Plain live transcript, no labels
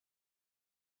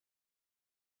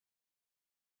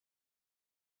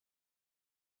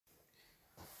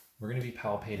We're going to be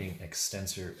palpating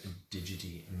Extensor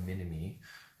Digiti Minimi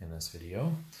in this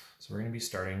video. So we're going to be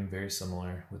starting very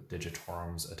similar with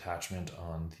digitorum's attachment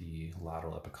on the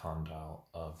lateral epicondyle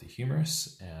of the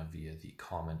humerus via the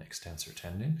common extensor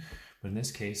tendon. But in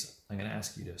this case, I'm going to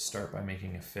ask you to start by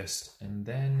making a fist and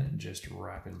then just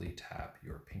rapidly tap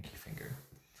your pinky finger.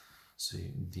 So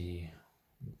the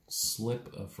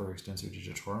slip for extensor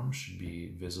digitorum should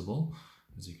be visible,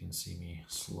 as you can see me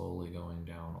slowly going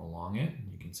down along it, and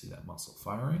you can see that muscle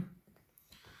firing.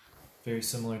 Very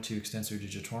similar to extensor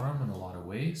digitorum in a lot of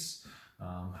ways.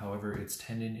 However, its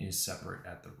tendon is separate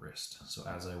at the wrist. So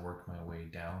as I work my way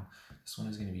down, this one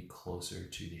is going to be closer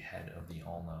to the head of the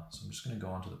ulna. So I'm just going to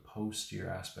go onto the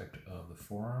posterior aspect of the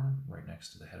forearm, right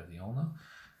next to the head of the ulna.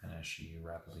 And as she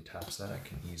rapidly taps that, I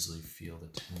can easily feel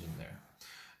the tendon there.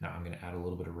 Now I'm going to add a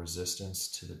little bit of resistance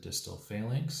to the distal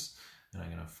phalanx, and I'm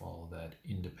going to follow that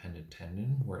independent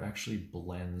tendon where it actually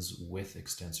blends with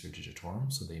extensor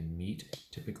digitorum. So they meet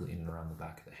typically in and around the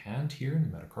back of the hand here in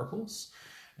the metacarpals,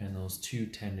 and those two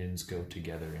tendons go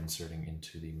together, inserting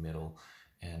into the middle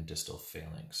and distal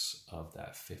phalanx of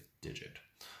that fifth digit.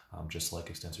 Just like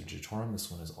extensor digitorum, this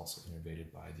one is also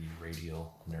innervated by the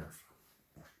radial nerve.